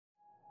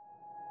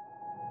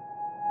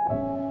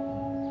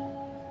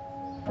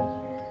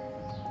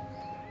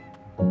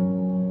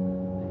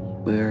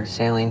We're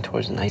sailing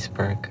towards an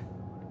iceberg.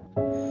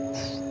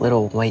 This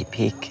little white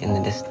peak in the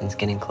distance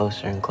getting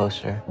closer and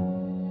closer.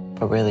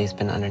 But really, it's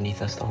been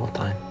underneath us the whole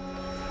time.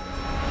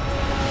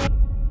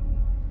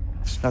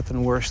 There's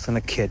nothing worse than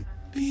a kid.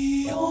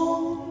 We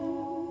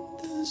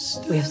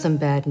have some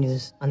bad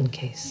news on the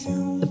case.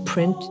 The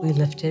print we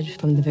lifted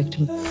from the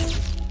victim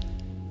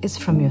is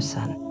from your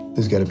son.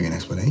 There's got to be an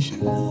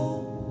explanation.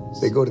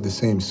 They go to the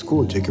same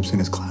school. Jacob's in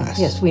his class.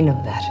 Yes, we know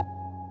that.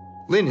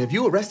 Lynn, have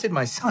you arrested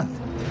my son?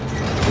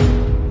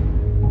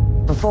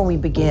 Before we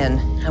begin,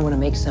 I want to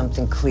make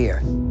something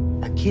clear.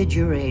 A kid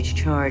your age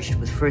charged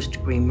with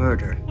first-degree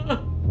murder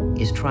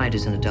is tried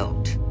as an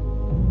adult.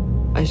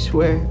 I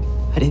swear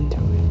I didn't do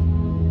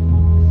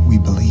it. We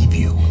believe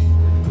you.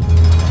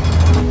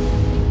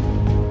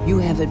 You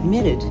have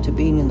admitted to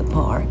being in the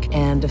park,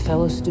 and a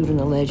fellow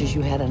student alleges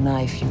you had a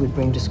knife you would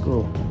bring to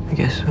school. I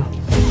guess so.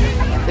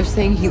 They're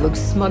saying he looks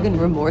smug and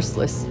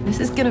remorseless.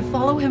 This is gonna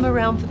follow him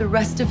around for the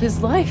rest of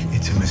his life.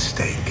 It's a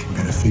mistake. We're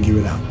gonna figure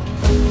it out.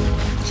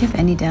 Do you have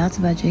any doubts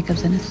about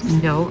Jacob's innocence?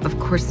 No, of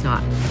course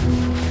not.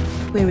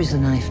 Where is the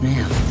knife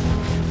now?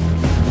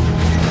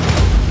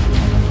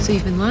 So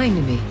you've been lying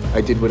to me.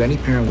 I did what any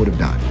parent would have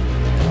done.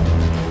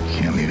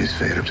 Can't leave his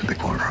fate up to the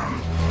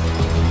courtroom.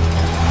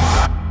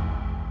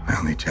 My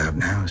only job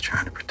now is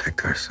trying to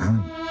protect our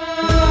son.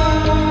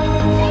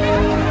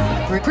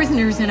 We're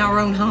prisoners in our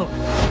own home,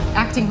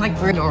 acting like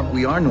we're normal.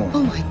 We are normal.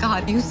 Oh my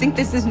God, you think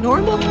this is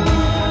normal?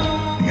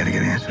 We gotta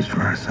get answers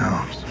for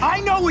ourselves. I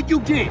know what you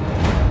did!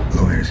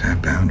 Lawyers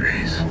have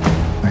boundaries.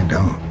 I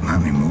don't,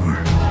 not anymore.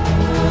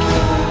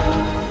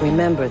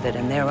 Remember that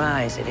in their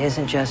eyes, it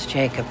isn't just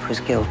Jacob who's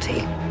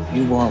guilty.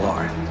 You all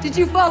are. Did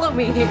you follow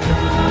me here?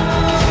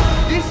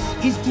 This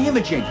is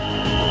damaging.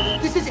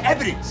 This is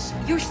evidence.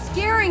 You're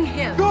scaring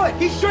him. Good.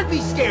 He should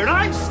be scared.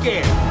 I'm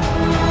scared.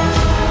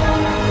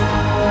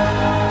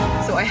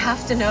 So I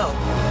have to know.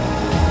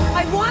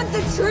 I want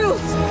the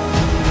truth.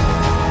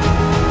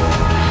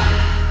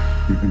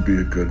 You can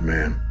be a good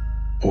man,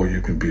 or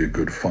you can be a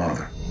good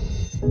father.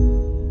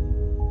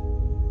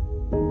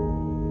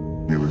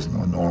 There was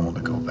no normal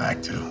to go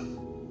back to.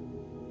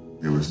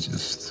 There was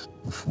just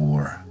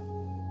before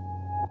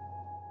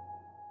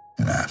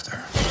and after.